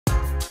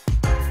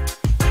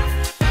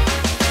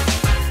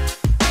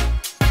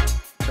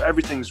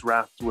everything's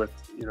wrapped with,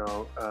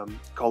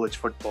 college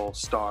football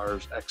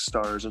stars,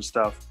 ex-stars and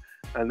stuff.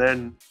 And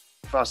then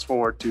fast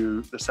forward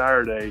to the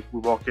Saturday, we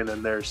walk in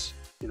and there's,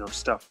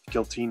 stuff,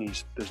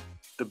 Giltinis, there's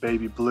the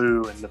baby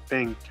blue and the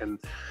pink. And,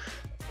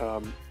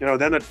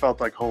 then it felt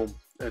like home.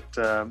 It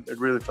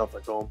really felt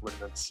like home.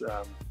 And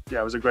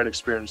it was a great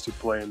experience to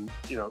play. And,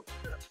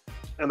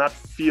 and that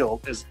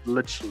field is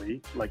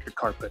literally like a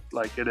carpet.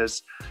 Like it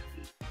is,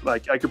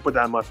 like I could put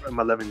that in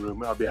my living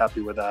room. I'll be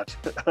happy with that.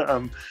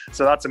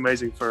 So that's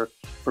amazing for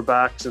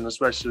backs, and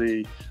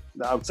especially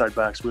the outside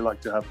backs. We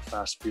like to have a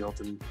fast field,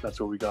 and that's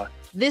what we got.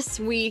 This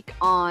week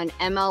on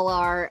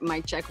MLR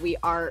Mic Check, we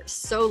are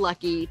so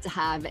lucky to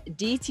have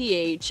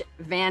DTH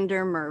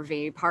Vander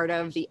Merwe, part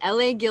of the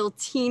LA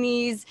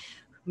Giltinis,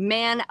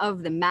 man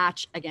of the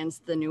match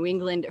against the New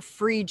England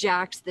Free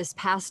Jacks this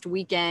past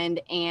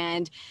weekend,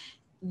 and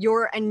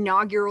your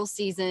inaugural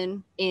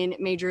season in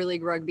Major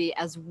League Rugby,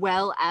 as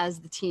well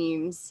as the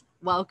teams.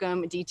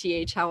 Welcome,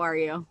 DTH. How are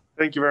you?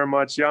 Thank you very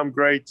much. Yeah, I'm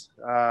great.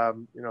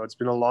 It's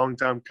been a long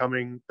time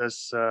coming.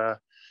 This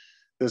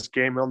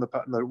game on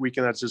the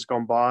weekend that's just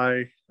gone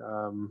by.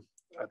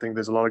 I think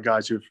there's a lot of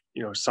guys who've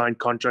signed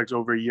contracts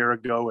over a year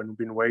ago and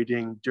been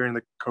waiting during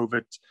the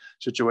COVID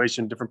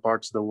situation in different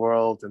parts of the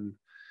world. And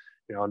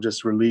I'm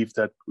just relieved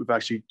that we've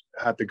actually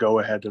had to go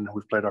ahead and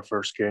we've played our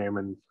first game,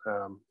 and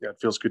it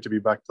feels good to be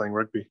back playing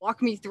rugby.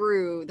 Walk me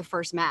through the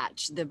first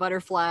match, the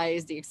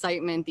butterflies, the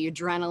excitement, the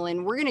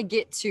adrenaline. We're going to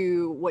get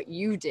to what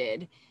you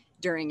did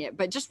during it,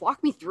 but just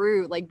walk me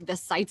through like the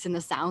sights and the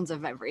sounds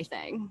of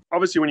everything.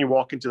 Obviously, when you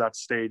walk into that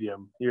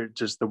stadium, you're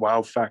just the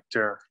wow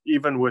factor.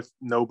 Even with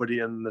nobody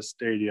in the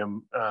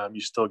stadium, you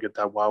still get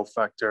that wow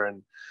factor.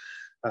 And,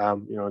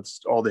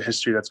 it's all the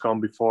history that's gone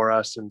before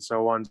us and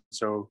so on.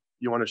 So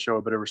you want to show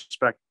a bit of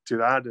respect to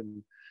that,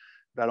 and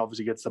that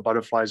obviously gets the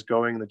butterflies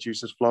going and the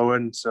juices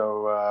flowing.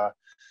 So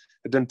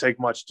it didn't take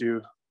much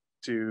to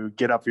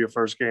get up for your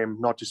first game,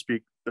 not to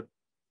speak that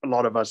a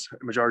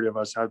majority of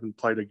us haven't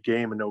played a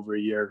game in over a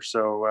year.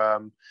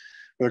 So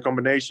with a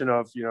combination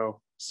of,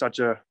 such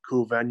a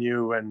cool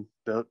venue and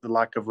the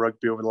lack of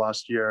rugby over the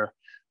last year,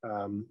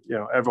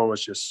 everyone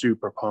was just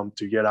super pumped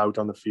to get out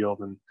on the field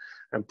and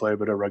play a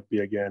bit of rugby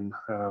again.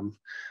 One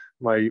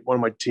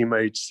of my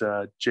teammates,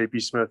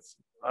 JP Smith,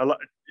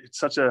 it's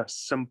such a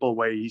simple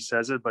way he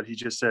says it, but he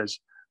just says,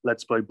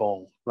 "Let's play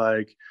ball."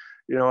 Like,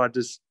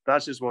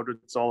 that's just what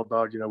it's all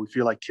about. We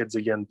feel like kids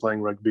again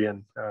playing rugby,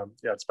 and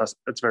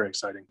it's very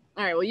exciting.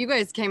 All right, well, you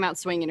guys came out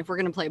swinging. If we're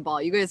going to play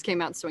ball, you guys came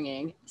out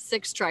swinging.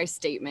 6 try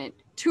statement.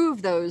 2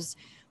 of those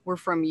were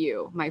from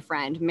you, my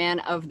friend, man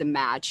of the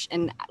match.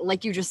 And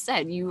like you just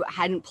said, you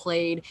hadn't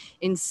played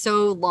in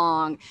so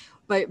long.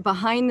 But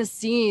behind the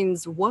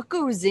scenes, what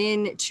goes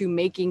into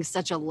making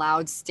such a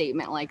loud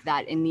statement like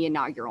that in the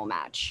inaugural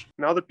match?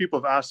 Now that people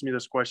have asked me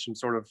this question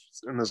sort of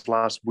in this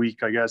last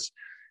week, I guess,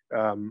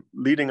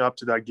 leading up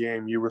to that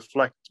game, you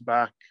reflect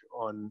back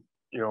on,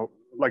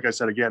 like I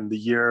said, again, the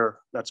year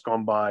that's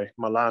gone by.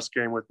 My last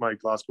game with my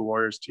Glasgow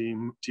Warriors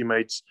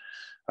teammates,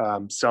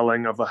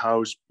 selling of a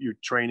house, you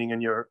training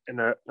in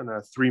a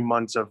 3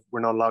 months of, we're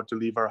not allowed to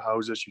leave our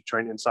houses. You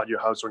train inside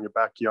your house or in your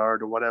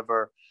backyard or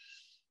whatever.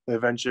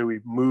 Eventually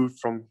we moved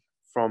from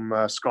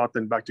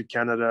Scotland back to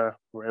Canada.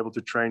 We're able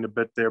to train a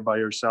bit there by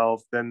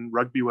yourself. Then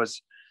rugby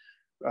was,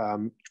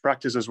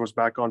 practices was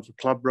back on for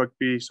club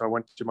rugby. So I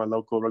went to my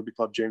local rugby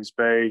club, James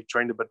Bay,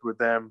 trained a bit with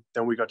them.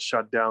 Then we got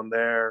shut down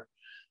there.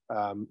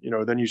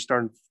 Then you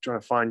start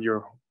trying to find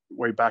your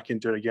way back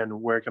into it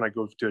again. Where can I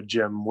go to a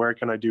gym? Where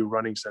can I do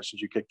running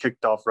sessions? You get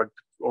kicked off rugby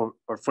or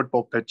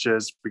football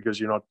pitches because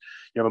you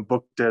haven't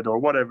booked it or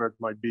whatever it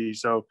might be.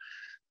 So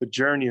the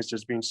journey has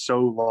just been so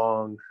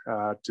long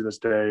to this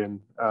day.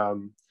 And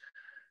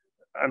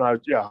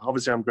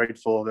obviously I'm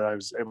grateful that I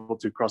was able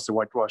to cross the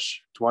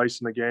whitewash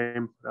twice in the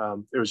game.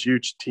 It was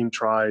huge team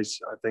tries.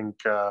 I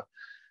think,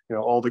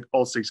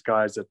 all 6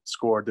 guys that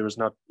scored, there was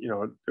not,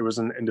 it was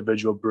an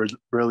individual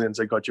brilliance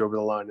that got you over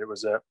the line. It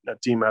was a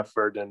team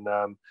effort. And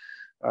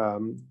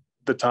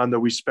the time that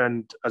we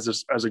spent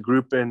as a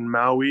group in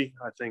Maui,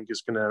 I think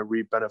is going to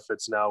reap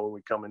benefits now when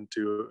we come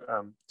into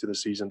to the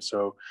season.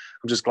 So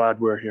I'm just glad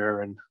we're here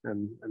and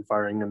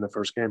firing in the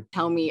first game.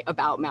 Tell me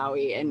about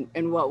Maui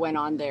and what went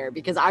on there,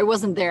 because I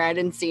wasn't there. I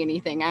didn't see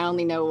anything. I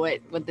only know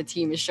what the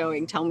team is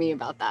showing. Tell me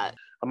about that.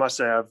 I must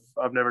say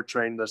I've never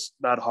trained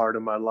that hard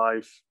in my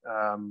life.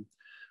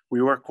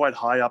 We were quite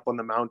high up on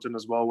the mountain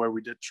as well where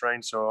we did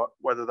train. So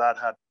whether that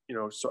had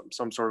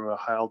some sort of a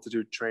high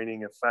altitude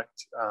training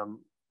effect,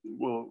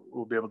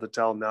 we'll be able to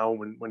tell now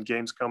when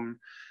games come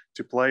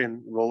to play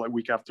and roll it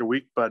week after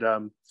week. But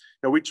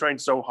we train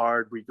so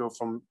hard. We go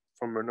from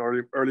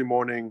an early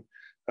morning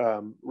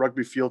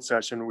rugby field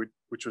session,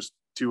 which was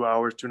 2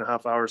 hours,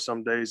 2.5 hours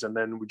some days, and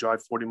then we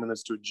drive 40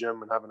 minutes to a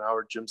gym and have an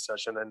hour gym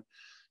session. And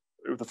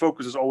the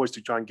focus is always to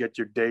try and get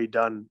your day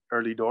done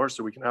early doors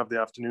so we can have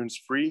the afternoons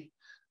free.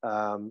 We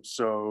had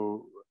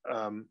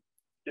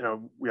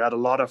a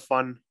lot of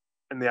fun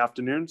in the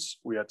afternoons.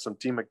 We had some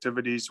team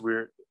activities.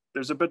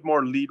 There's a bit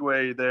more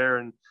leadway there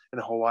in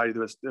Hawaii.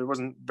 There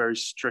wasn't very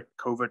strict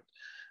COVID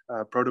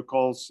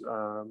protocols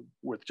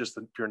with just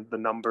the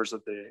numbers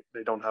that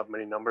they don't have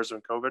many numbers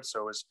in COVID.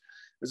 So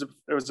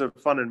it was a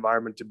fun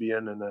environment to be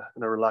in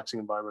a relaxing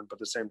environment, but at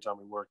the same time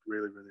we worked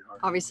really, really hard.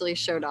 Obviously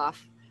showed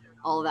off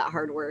all of that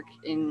hard work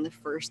in the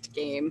first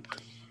game.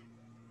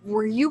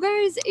 Were you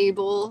guys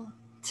able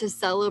to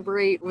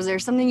celebrate? Was there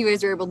something you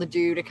guys were able to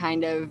do to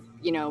kind of,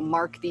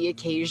 mark the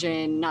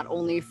occasion, not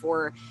only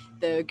for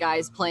the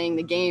guys playing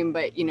the game,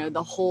 but,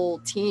 the whole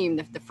team,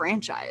 the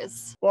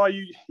franchise? Well,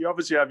 you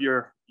obviously have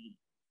your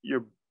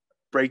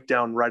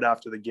breakdown right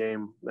after the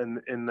game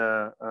in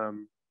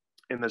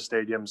the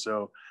stadium.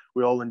 So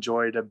we all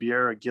enjoyed a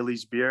beer, a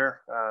Gillies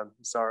beer.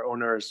 So our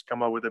owner has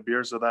come out with a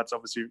beer. So that's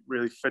obviously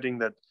really fitting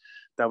that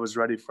was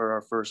ready for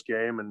our first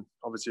game. And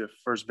obviously a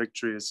first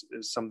victory is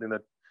something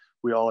that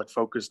we all had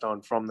focused on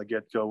from the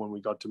get-go when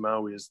we got to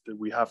Maui, is that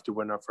we have to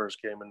win our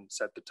first game and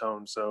set the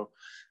tone. So,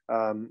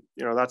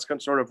 that's kind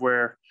of sort of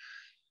where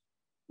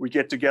we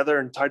get together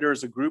and tighter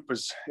as a group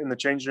is in the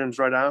change rooms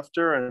right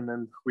after. And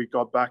then we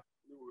got back,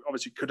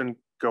 obviously couldn't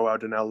go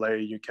out in LA.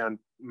 You can't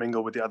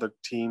mingle with the other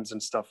teams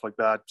and stuff like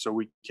that. So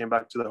we came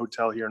back to the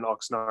hotel here in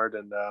Oxnard,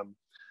 and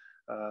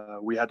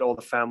we had all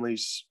the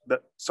families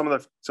that some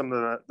of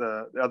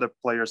the other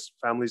players'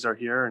 families are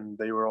here, and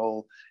they were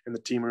all in the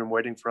team room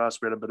waiting for us.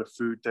 We had a bit of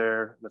food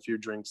there and a few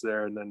drinks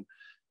there, and then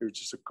it was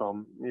just a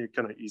calm,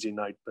 kind of easy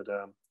night, but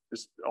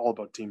it's all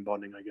about team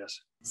bonding, I guess.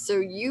 So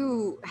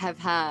you have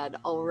had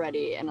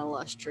already an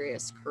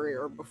illustrious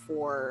career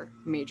before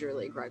Major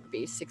League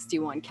Rugby,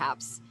 61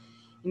 caps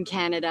in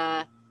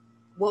Canada.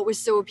 What was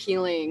so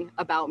appealing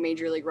about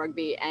Major League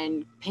Rugby,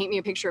 and paint me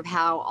a picture of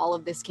how all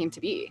of this came to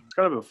be? It's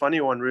kind of a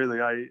funny one,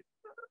 really. I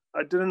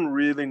didn't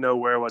really know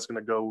where I was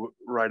going to go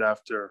right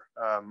after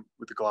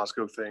with the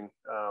Glasgow thing.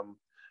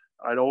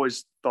 I'd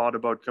always thought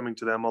about coming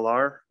to the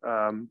MLR,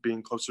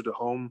 being closer to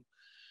home,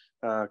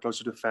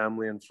 closer to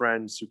family and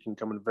friends who can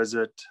come and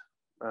visit.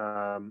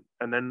 And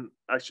then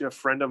actually a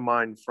friend of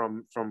mine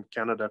from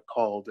Canada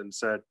called and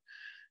said,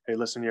 "Hey,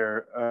 listen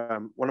here,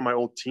 one of my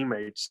old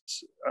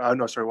teammates,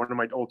 one of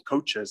my old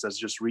coaches has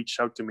just reached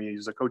out to me.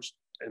 He's a coach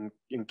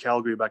in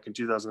Calgary back in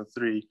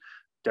 2003,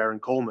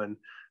 Darren Coleman,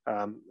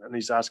 and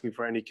he's asking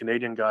for any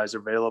Canadian guys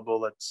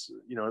available that's,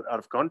 out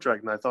of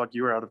contract." And I thought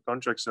you were out of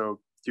contract, so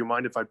do you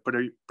mind if I put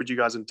you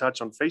guys in touch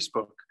on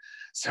Facebook?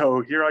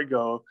 So here I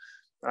go.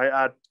 I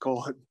add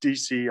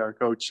DC, our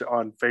coach,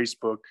 on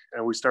Facebook,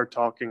 and we start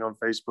talking on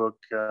Facebook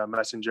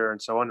Messenger and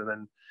so on. And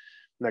then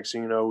next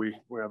thing you know,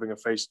 we're having a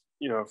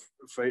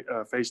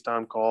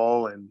FaceTime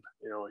call, and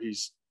he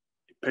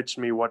pitched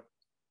me what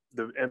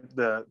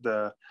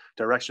the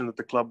direction that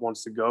the club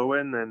wants to go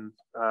in, and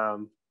I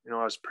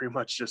was pretty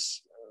much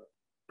just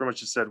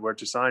said where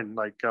to sign.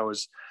 Like, I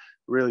was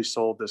really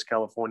sold this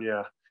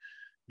California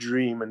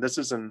dream, and this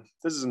is in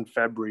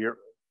February.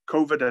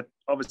 COVID had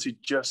obviously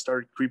just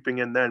started creeping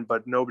in then,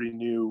 but nobody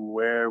knew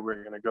where we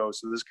were going to go.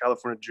 So this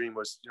California dream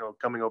was,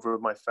 coming over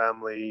with my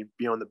family,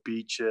 be on the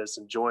beaches,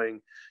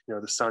 enjoying,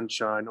 the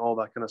sunshine, all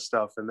that kind of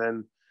stuff. And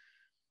then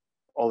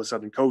all of a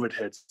sudden COVID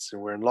hits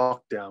and we're in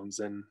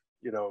lockdowns, and,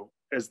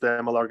 is the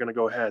MLR going to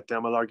go ahead? The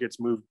MLR gets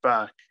moved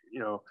back,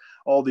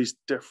 all these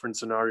different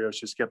scenarios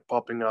just kept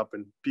popping up,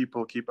 and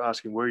people keep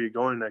asking, "Where are you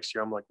going next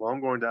year?" I'm like, "Well,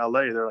 I'm going to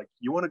LA." They're like,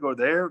 "You want to go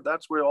there?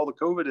 That's where all the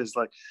COVID is."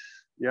 Like,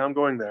 yeah, I'm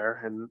going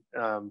there. And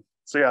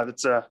so yeah,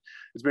 it's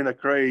been a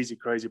crazy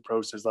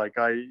process. Like,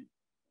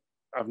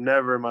 I've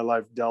never in my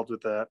life dealt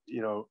with a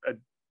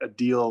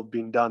deal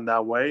being done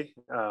that way.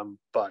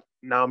 But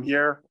now I'm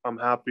here, I'm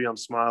happy, I'm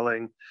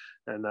smiling,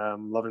 and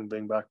I'm loving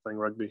being back playing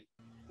rugby.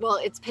 Well,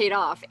 it's paid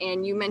off.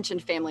 And you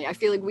mentioned family. I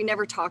feel like we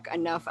never talk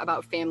enough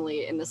about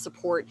family and the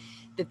support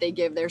that they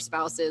give their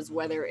spouses,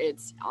 whether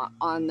it's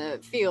on the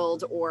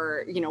field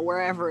or,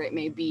 wherever it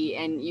may be.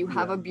 And you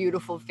have a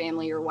beautiful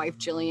family, your wife,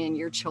 Jillian,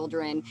 your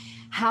children.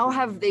 How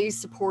have they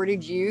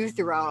supported you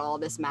throughout all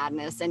this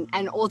madness and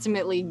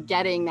ultimately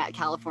getting that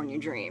California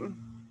dream?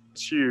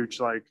 It's huge.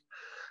 Like,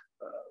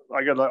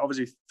 I got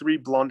obviously 3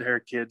 blonde hair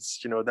kids.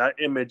 That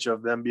image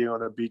of them being on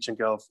the beach in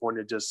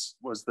California just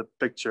was the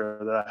picture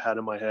that I had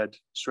in my head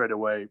straight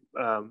away.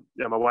 My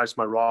wife's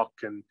my rock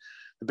and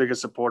the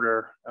biggest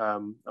supporter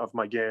of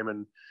my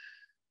game.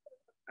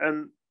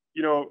 And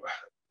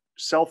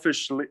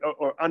selfishly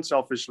or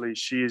unselfishly,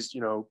 she's,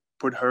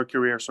 put her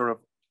career sort of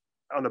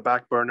on the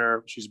back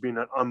burner. She's been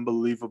an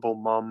unbelievable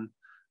mom.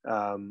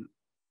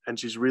 And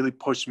she's really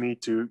pushed me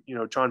to,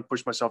 try and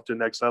push myself to the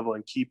next level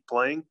and keep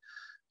playing.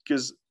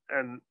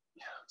 And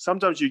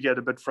sometimes you get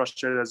a bit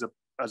frustrated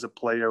as a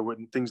player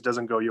when things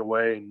doesn't go your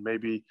way, and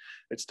maybe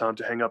it's time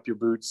to hang up your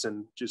boots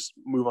and just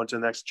move on to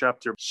the next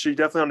chapter. She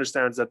definitely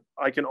understands that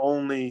I can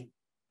only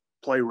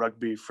play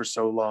rugby for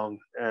so long.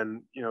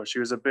 And, she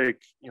was a big,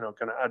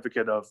 kind of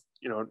advocate of,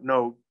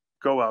 no,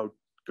 go out,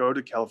 go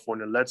to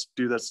California. Let's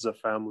do this as a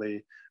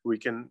family. We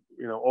can,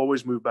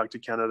 always move back to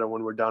Canada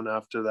when we're done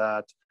after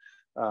that.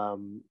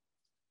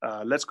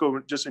 Let's go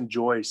just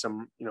enjoy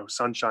some,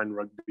 sunshine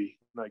rugby.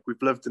 Like,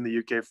 we've lived in the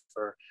UK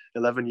for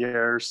 11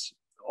 years.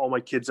 All my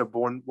kids are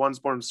born, one's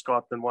born in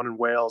Scotland, one in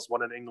Wales,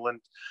 one in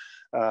England.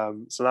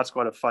 So that's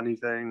quite a funny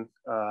thing.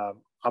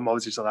 I'm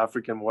obviously South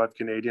African, wife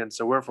Canadian,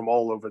 so we're from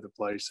all over the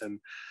place. And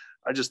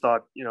I just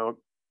thought,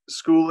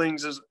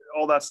 schoolings is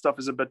all that stuff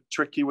is a bit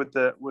tricky with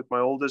my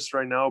oldest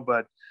right now,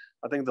 but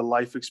I think the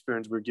life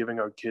experience we're giving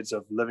our kids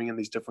of living in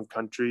these different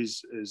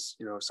countries is,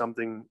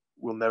 something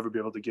we'll never be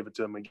able to give it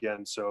to them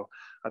again. So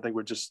I think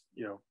we're just,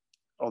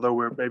 although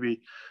we're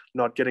maybe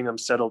not getting them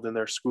settled in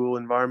their school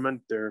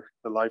environment, the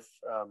life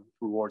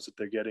rewards that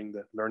they're getting,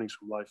 the learnings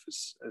from life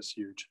is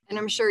huge. And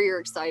I'm sure you're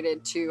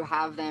excited to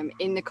have them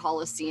in the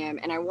Coliseum.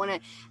 And I want to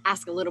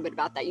ask a little bit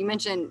about that. You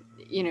mentioned,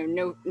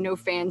 no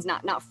fans,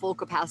 not full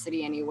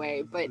capacity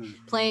anyway, but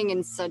playing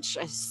in such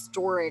a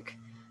historic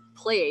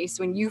place.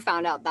 When you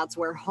found out that's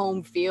where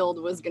home field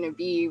was going to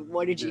be,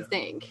 what did you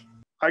think?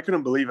 I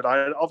couldn't believe it.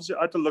 I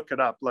had to look it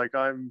up. Like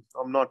I'm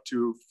not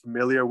too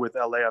familiar with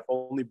LA. I've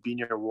only been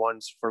here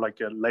once for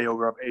like a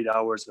layover of 8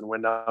 hours and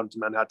went down to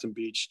Manhattan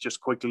Beach, just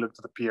quickly looked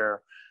at the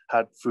pier,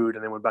 had food,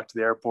 and then went back to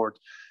the airport.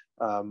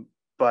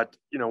 But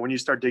when you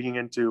start digging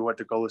into what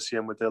the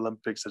Coliseum with the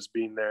Olympics has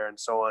been there and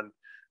so on,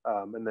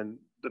 and then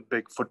the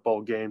big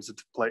football games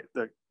that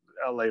the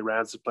LA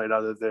Rams have played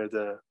out of there,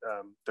 the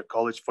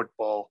college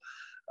football.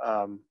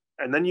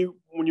 And then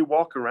when you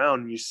walk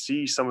around, you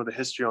see some of the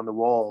history on the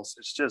walls.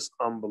 It's just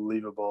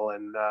unbelievable.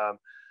 And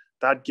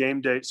that game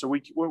day, so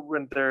we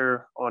went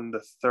there on the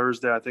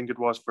Thursday, I think it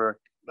was, for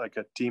like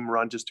a team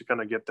run, just to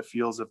kind of get the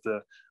feels of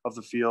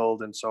the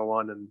field and so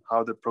on, and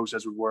how the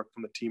process would work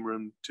from the team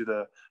room to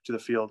the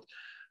field.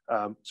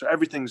 So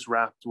everything's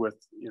wrapped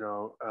with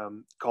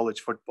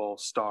college football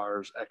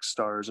stars,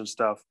 ex-stars, and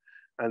stuff.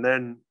 And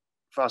then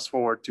fast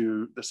forward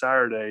to the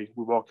Saturday,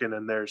 we walk in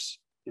and there's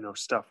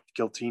stuff,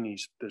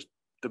 Giltinis, there's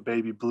the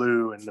baby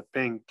blue and the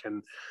pink,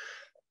 and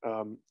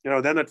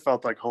then it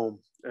felt like home.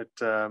 It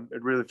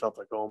really felt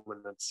like home,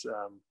 and it's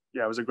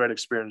it was a great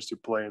experience to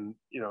play in,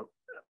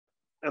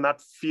 and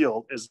that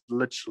field is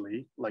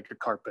literally like a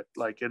carpet.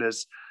 Like it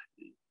is,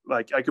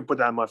 like I could put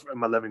that in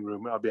my living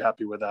room. I'll be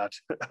happy with that.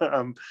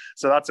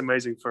 So that's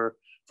amazing for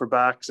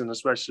backs, and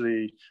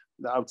especially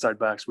the outside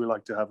backs. We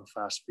like to have a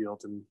fast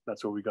field, and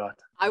that's what we got.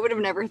 I would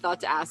have never thought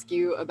to ask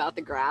you about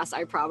the grass.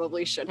 I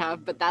probably should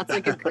have, but that's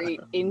like a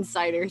great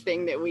insider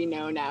thing that we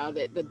know now,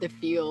 that the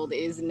field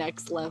is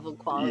next level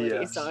quality.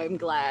 Yes. So I'm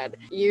glad.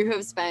 You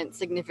have spent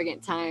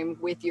significant time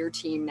with your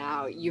team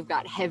now. You've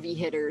got heavy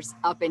hitters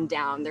up and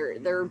down.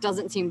 There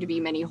doesn't seem to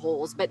be many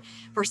holes, but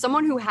for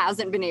someone who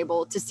hasn't been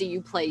able to see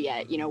you play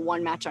yet,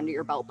 one match under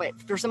your belt, but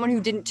for someone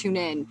who didn't tune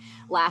in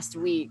last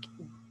week,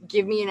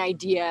 give me an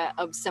idea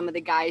of some of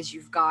the guys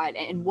you've got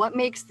and what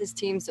makes this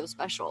team so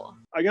special.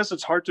 I guess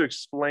it's hard to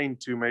explain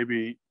to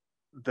maybe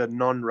the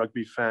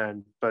non-rugby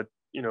fan, but,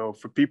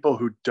 for people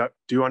who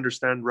do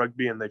understand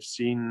rugby and they've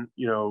seen,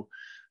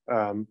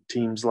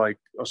 teams like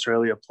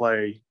Australia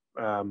play,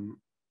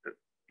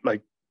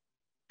 like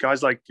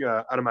guys like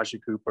Adam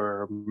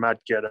Ashley-Cooper,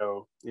 Matt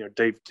Ghetto,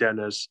 Dave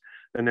Dennis,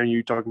 and then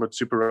you talking about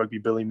Super Rugby,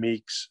 Billy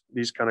Meeks,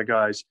 these kind of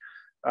guys.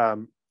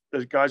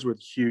 There's guys with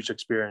huge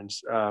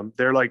experience.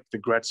 They're like the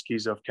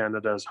Gretzky's of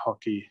Canada's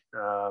hockey.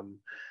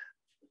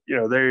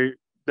 They're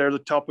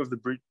the top of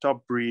the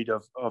top breed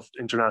of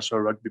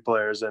international rugby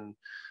players. And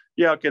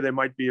they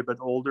might be a bit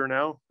older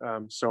now.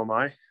 So am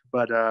I.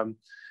 But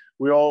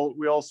we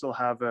all still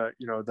have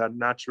that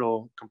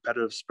natural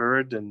competitive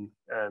spirit, and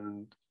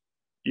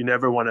you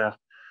never want to.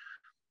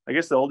 I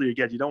guess the older you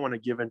get, you don't want to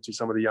give in to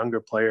some of the younger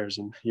players,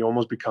 and you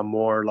almost become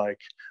more like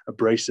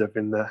abrasive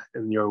in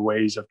your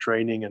ways of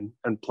training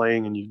and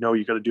playing, and you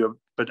got to do a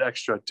bit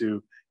extra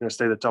to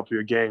stay at the top of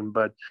your game.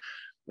 But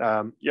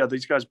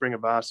these guys bring a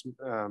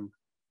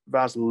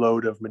vast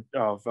load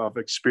of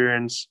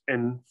experience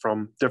in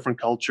from different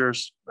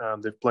cultures.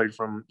 They've played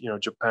from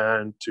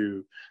Japan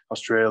to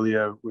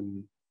Australia,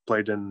 when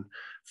played in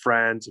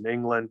France and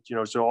England.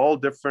 So all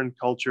different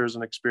cultures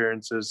and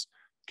experiences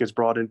gets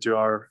brought into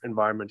our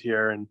environment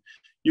here. And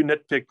you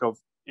nitpick of,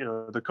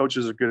 the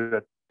coaches are good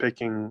at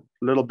picking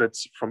little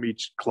bits from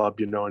each club,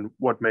 and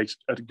what makes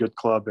a good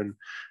club. And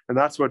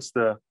that's what's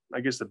the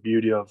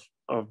beauty of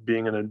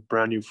being in a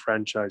brand new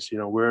franchise.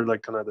 We're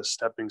like kind of the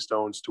stepping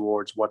stones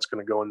towards what's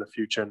going to go in the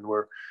future. And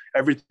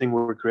everything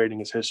we're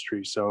creating is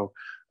history. So,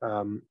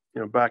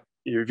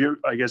 if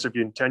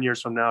you're in 10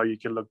 years from now, you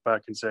can look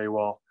back and say,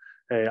 well,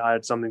 hey, I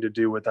had something to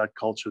do with that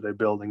culture they're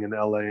building in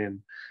LA, and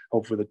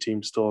hopefully the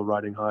team's still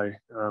riding high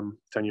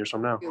 10 years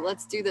from now.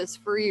 Let's do this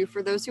for you,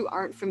 for those who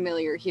aren't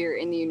familiar here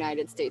in the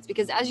United States,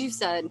 because as you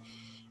said,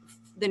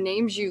 the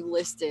names you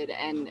listed,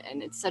 and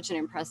it's such an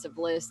impressive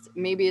list.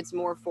 Maybe it's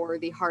more for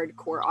the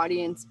hardcore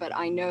audience, but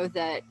I know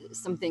that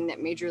something that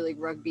Major League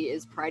Rugby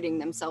is priding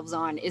themselves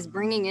on is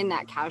bringing in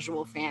that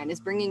casual fan, is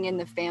bringing in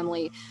the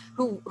family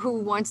who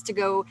wants to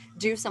go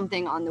do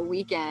something on the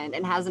weekend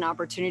and has an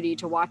opportunity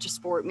to watch a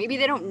sport. Maybe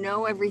they don't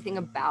know everything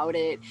about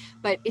it,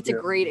 but it's a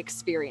great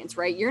experience,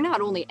 right? You're not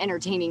only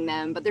entertaining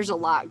them, but there's a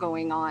lot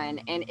going on,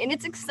 and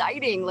it's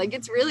exciting. Like,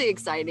 it's really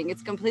exciting.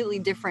 It's completely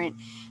different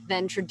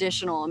than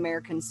traditional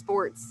American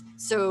sports.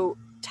 So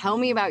tell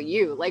me about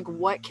you. Like,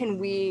 what can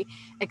we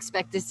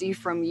expect to see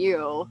from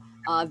you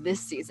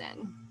this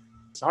season?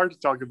 It's hard to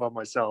talk about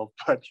myself,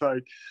 but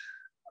like,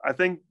 I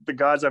think the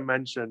guys I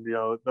mentioned,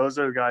 those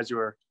are the guys who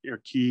are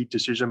key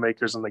decision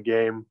makers in the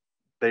game.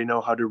 They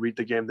know how to read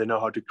the game. They know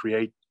how to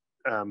create,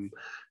 kind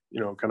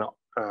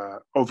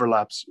of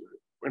overlaps.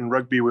 In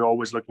rugby, we're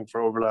always looking for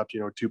overlap,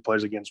 two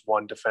players against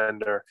one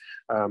defender.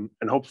 And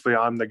hopefully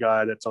I'm the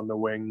guy that's on the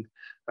wing,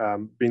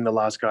 being the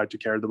last guy to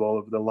carry the ball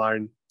over the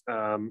line.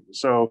 I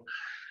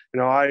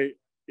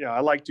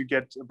like to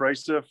get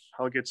abrasive.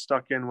 I'll get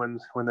stuck in when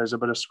there's a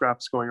bit of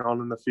scraps going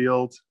on in the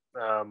field.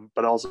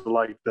 But also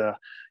like the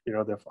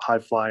high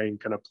flying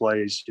kind of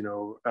plays,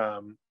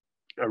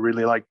 I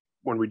really like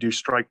when we do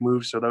strike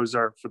moves. So those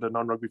are, for the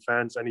non-rugby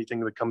fans,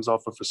 anything that comes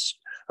off of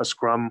a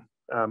scrum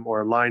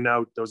or a line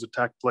out, those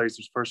attack plays,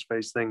 those first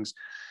phase things.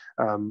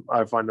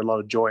 I find a lot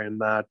of joy in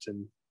that.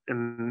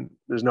 And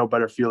there's no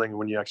better feeling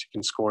when you actually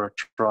can score a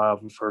try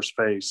off of first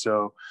phase.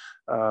 So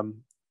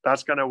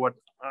that's kind of what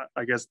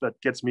I guess that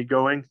gets me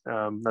going.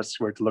 That's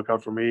where to look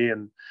out for me.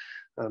 And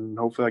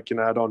hopefully I can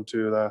add on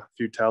to the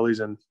few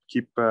tallies and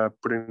keep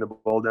putting the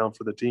ball down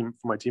for the team,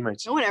 for my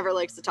teammates. No one ever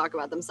likes to talk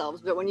about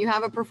themselves, but when you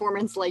have a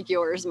performance like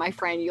yours, my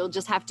friend, you'll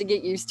just have to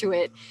get used to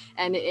it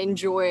and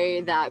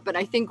enjoy that. But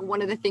I think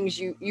one of the things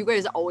you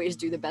guys always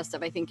do the best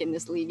of, I think, in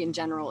this league in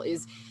general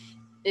is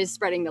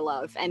spreading the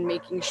love and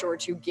making sure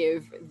to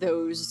give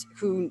those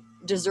who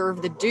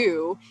deserve the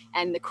due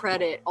and the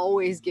credit,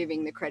 always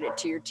giving the credit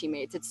to your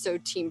teammates. It's so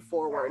team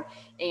forward.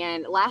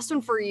 And last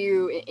one for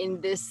you in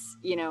this,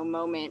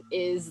 moment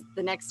is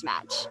the next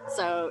match.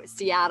 So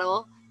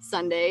Seattle,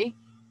 Sunday,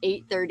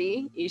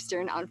 8:30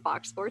 Eastern on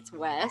Fox Sports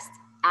West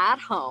at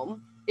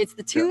home. It's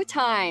the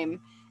two-time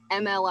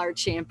MLR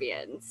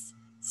champions.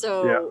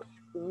 So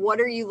what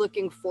are you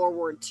looking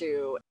forward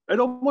to? It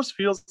almost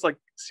feels like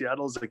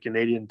Seattle's a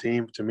Canadian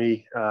team to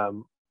me.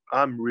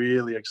 I'm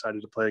really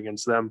excited to play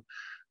against them.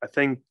 I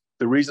think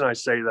the reason I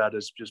say that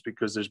is just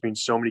because there's been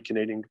so many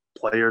Canadian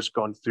players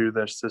gone through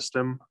their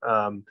system.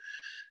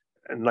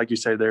 And like you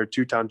say, they're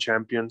two-time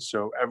champions,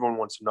 so everyone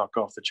wants to knock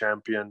off the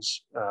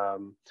champions.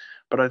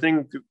 But I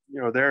think,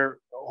 their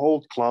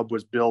whole club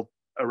was built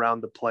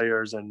around the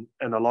players, and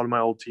a lot of my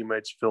old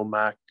teammates, Phil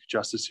Mack,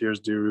 Justice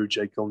Sears-Duru,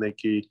 Jake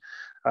Giltinis,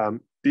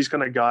 these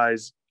kind of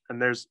guys,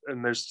 and there's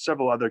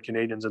several other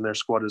Canadians in their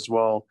squad as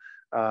well.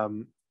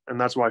 And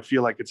that's why I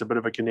feel like it's a bit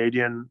of a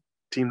Canadian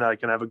team that I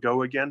can have a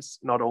go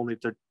against. Not only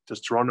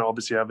does Toronto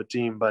obviously have a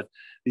team, but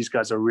these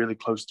guys are really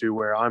close to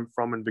where I'm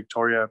from in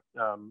Victoria,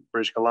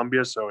 British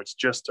Columbia. So it's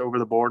just over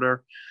the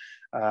border.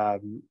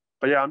 But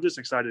yeah, I'm just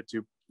excited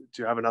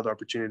to have another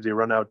opportunity to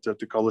run out to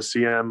the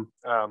Coliseum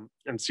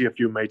and see a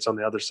few mates on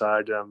the other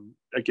side.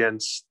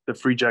 Against the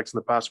Free Jacks in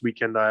the past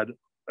weekend, I had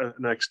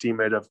an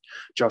ex-teammate of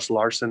Josh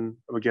Larson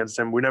against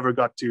him. We never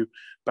got to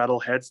battle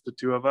heads, the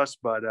two of us,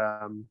 but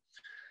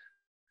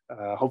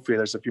hopefully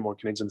there's a few more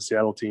Canadians in the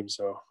Seattle team,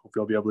 so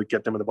hopefully I'll be able to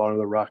get them at the bottom of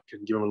the ruck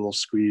and give them a little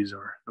squeeze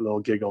or a little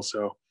giggle.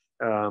 So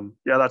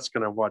that's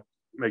kind of what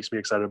makes me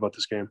excited about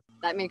this game.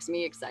 That makes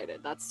me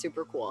excited. That's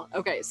super cool.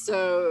 Okay,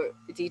 so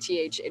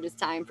DTH, it is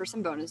time for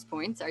some bonus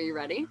points. Are you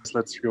ready?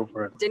 Let's go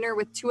for it. Dinner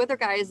with two other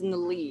guys in the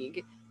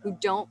league who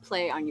don't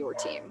play on your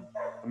team.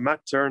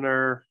 Matt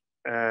Turner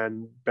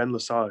and Ben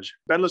Lesage.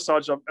 Ben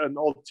Lesage, an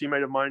old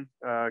teammate of mine,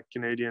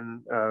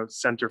 Canadian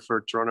center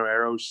for Toronto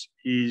Arrows.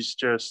 He's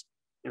just,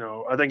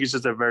 I think he's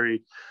just a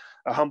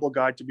humble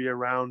guy to be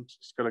around.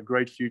 He's got a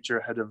great future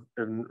ahead of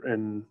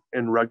in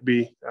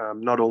rugby,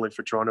 not only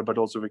for Toronto but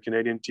also the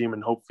Canadian team,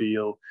 and hopefully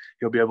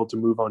he'll be able to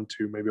move on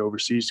to maybe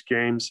overseas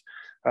games.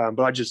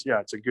 But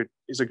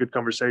it's a good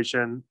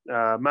conversation.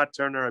 Matt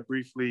Turner, I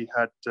briefly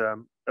had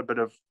a bit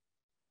of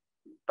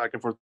back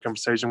and forth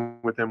conversation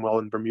with him while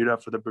in Bermuda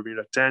for the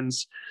Bermuda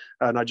Tens.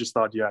 And I just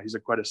thought, he's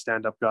quite a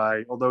stand-up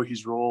guy, although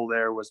his role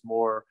there was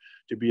more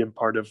to be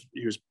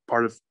he was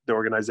part of the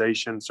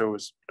organization. So it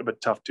was a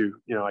bit tough to,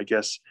 I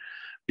guess,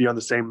 be on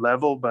the same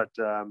level. But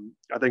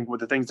I think with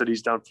the things that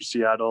he's done for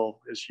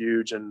Seattle is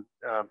huge. And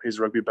his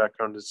rugby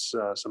background is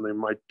something that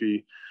might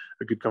be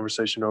a good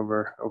conversation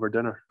over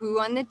dinner.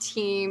 Who on the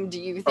team do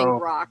you think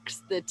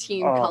rocks the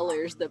team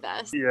colors the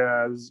best?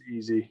 Yeah, it was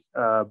easy.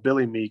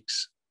 Billy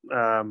Meeks.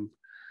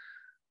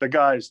 The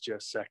guy's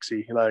just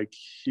sexy. Like,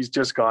 he's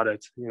just got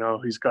it.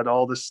 He's got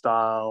all the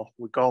style.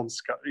 We call him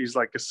he's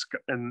like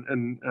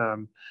in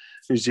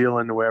New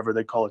Zealand or wherever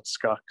they call it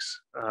scucks.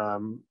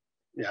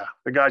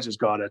 The guy just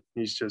got it.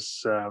 He's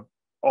just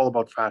all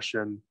about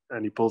fashion,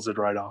 and he pulls it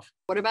right off.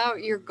 What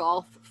about your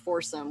golf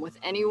foursome with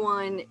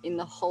anyone in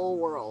the whole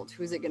world?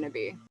 Who's it going to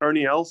be?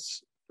 Ernie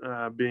Els,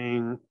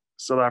 being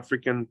South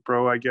African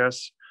pro, I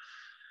guess.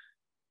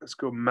 Let's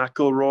go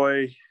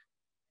McIlroy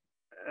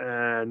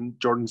and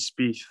Jordan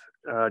Spieth.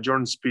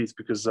 Jordan Spieth,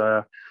 because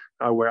I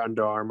wear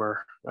Under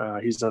Armour.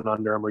 He's an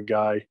Under Armour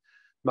guy.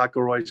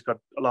 McIlroy's got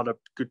a lot of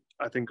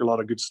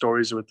good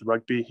stories with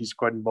rugby. He's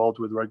quite involved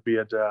with rugby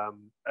at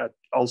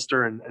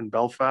Ulster and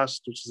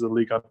Belfast, which is the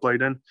league I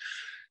played in.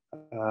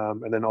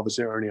 And then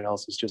obviously everyone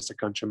else is just a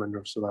countryman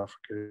of South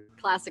Africa.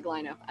 Classic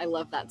lineup. I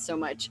love that so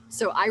much.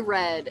 So I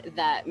read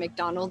that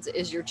McDonald's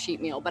is your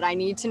cheat meal, but I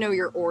need to know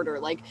your order.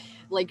 Like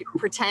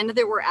pretend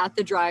that we're at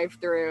the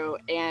drive-through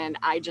and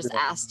I just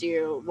asked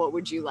you, what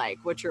would you like?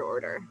 What's your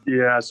order?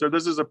 Yeah, so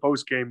this is a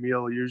post-game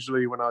meal.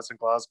 Usually when I was in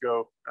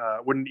Glasgow,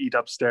 wouldn't eat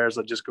upstairs.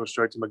 I'd just go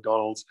straight to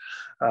McDonald's.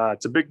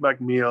 It's a Big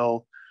Mac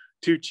meal,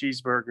 2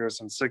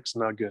 cheeseburgers and 6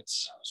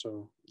 nuggets.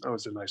 So that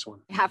was a nice one.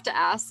 I have to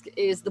ask,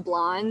 is the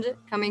blonde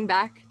coming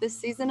back this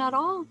season at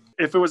all?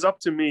 If it was up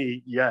to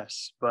me,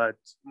 yes, but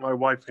my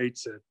wife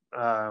hates it.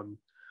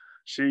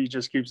 She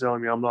just keeps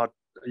telling me I'm not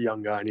a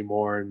young guy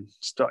anymore and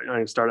start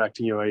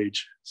acting your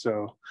age.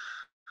 So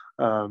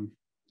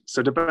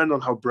depending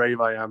on how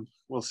brave I am,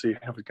 we'll see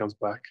if it comes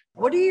back.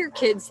 What do your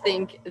kids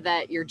think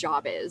that your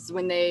job is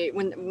when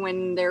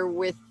they're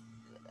with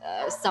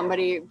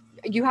somebody?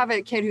 You have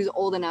a kid who's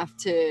old enough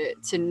to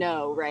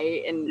know,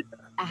 right? And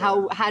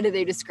how do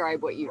they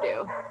describe what you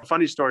do?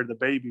 Funny story, the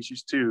baby,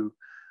 she's 2.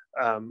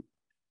 Now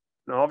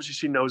obviously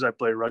she knows I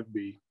play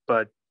rugby,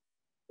 but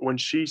when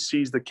she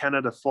sees the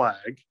Canada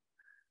flag,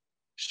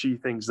 she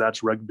thinks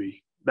that's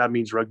rugby. That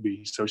means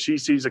rugby. So she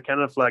sees a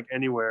Canada flag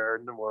anywhere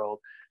in the world,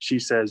 she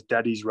says,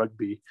 "Daddy's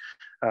rugby."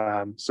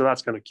 So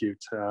that's kind of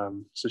cute.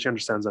 So she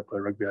understands I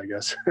play rugby, I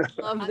guess.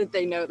 Love that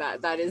they know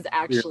that. That is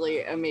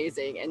actually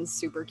amazing and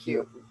super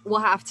cute. We'll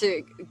have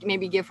to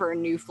maybe give her a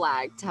new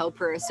flag to help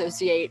her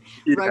associate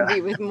rugby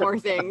with more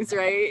things,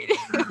 right?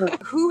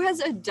 Who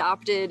has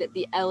adopted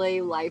the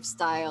LA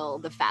lifestyle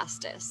the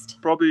fastest?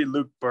 Probably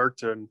Luke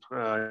Burton.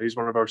 He's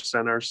one of our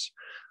centers.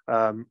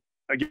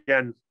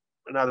 Again,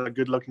 another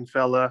good-looking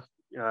fella,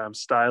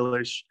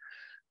 stylish.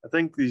 I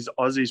think these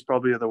Aussies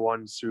probably are the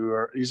ones who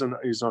are. He's an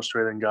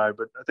Australian guy,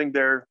 but I think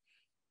their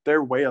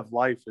way of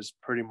life is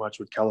pretty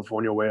much what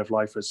California way of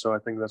life is. So I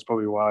think that's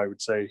probably why I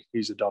would say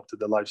he's adopted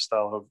the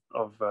lifestyle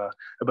of a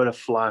bit of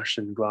flash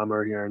and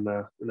glamour here in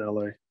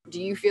LA.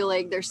 Do you feel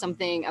like there's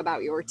something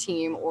about your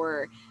team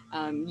or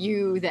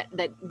you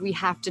that we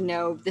have to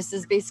know? This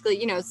is basically,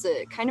 it's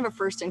a kind of a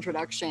first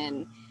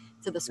introduction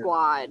to the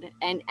squad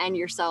and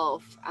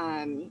yourself,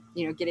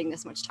 getting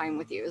this much time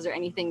with you. Is there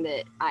anything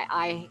that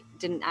I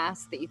didn't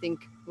ask that you think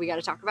we got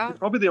to talk about?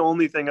 Probably the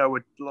only thing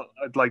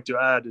I'd like to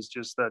add is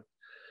just that,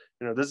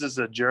 this is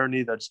a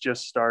journey that's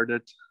just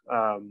started.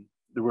 That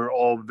we're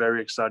all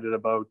very excited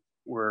about.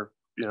 We're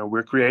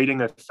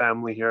creating a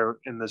family here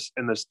in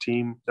this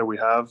team that we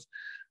have.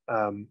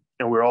 And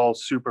we're all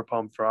super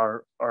pumped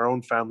for our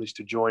own families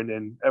to join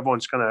in.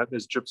 Everyone's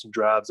there's drips and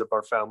drabs of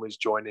our families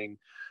joining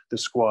the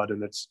squad.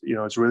 And it's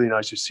really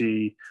nice to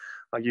see,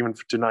 like even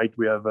for tonight,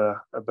 we have a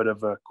bit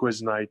of a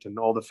quiz night and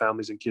all the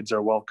families and kids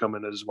are welcome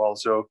in it as well.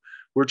 So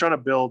we're trying to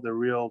build a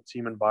real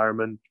team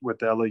environment with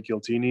the LA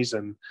Giltinis.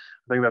 And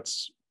I think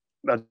that's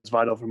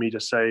vital for me to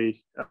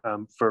say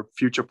for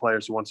future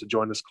players who want to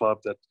join this club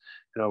that,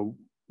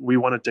 we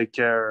want to take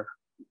care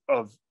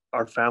of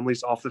our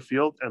families off the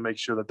field and make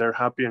sure that they're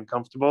happy and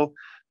comfortable,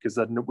 because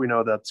then we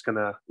know that's going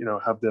to,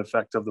 have the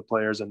effect of the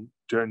players and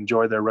to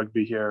enjoy their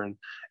rugby here in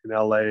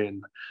LA.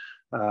 And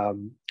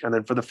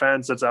then for the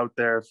fans that's out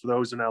there, for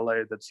those in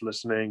LA that's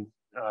listening,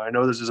 I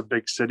know this is a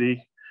big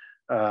city.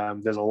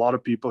 There's a lot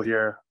of people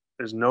here.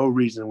 There's no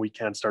reason we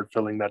can't start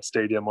filling that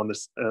stadium on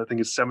this. I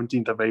think it's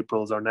 17th of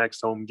April is our next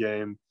home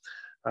game.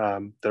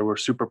 That we're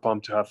super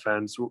pumped to have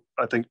fans.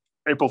 I think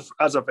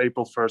as of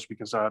April 1st, we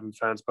can start having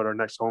fans, but our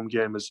next home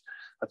game is,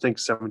 I think,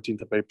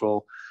 17th of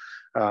April.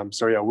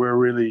 We're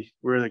really,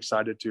 really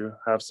excited to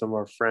have some of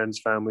our friends,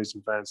 families,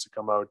 and fans to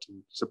come out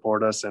and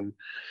support us and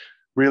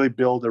really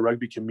build a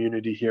rugby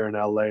community here in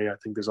LA. I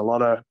think there's a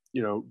lot of,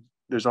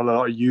 there's a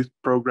lot of youth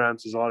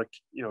programs. There's a lot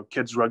of,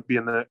 kids rugby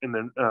in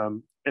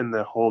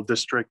the whole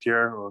district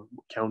here, or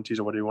counties,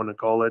 or what do you want to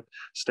call it,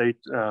 state.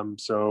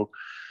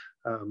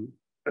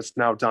 It's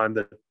now time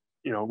that,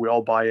 we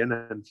all buy in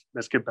and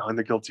let's get behind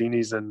the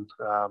Giltinis and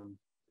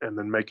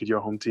then make it your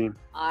home team.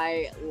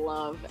 I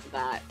love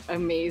that.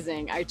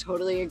 Amazing. I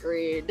totally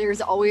agree. There's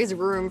always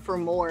room for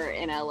more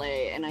in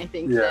LA. And I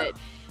think that,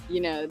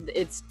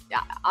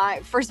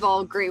 first of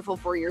all, grateful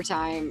for your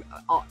time.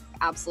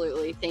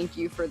 Absolutely. Thank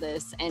you for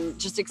this. And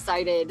just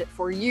excited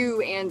for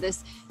you and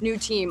this new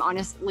team.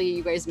 Honestly,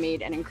 you guys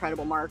made an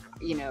incredible mark,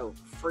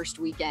 first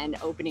weekend,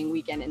 opening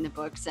weekend in the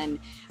books. And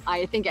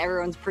I think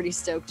everyone's pretty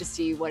stoked to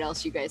see what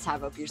else you guys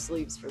have up your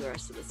sleeves for the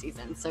rest of the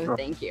season. So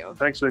thank you.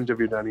 Thanks for the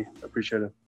interview, Dani. I appreciate it.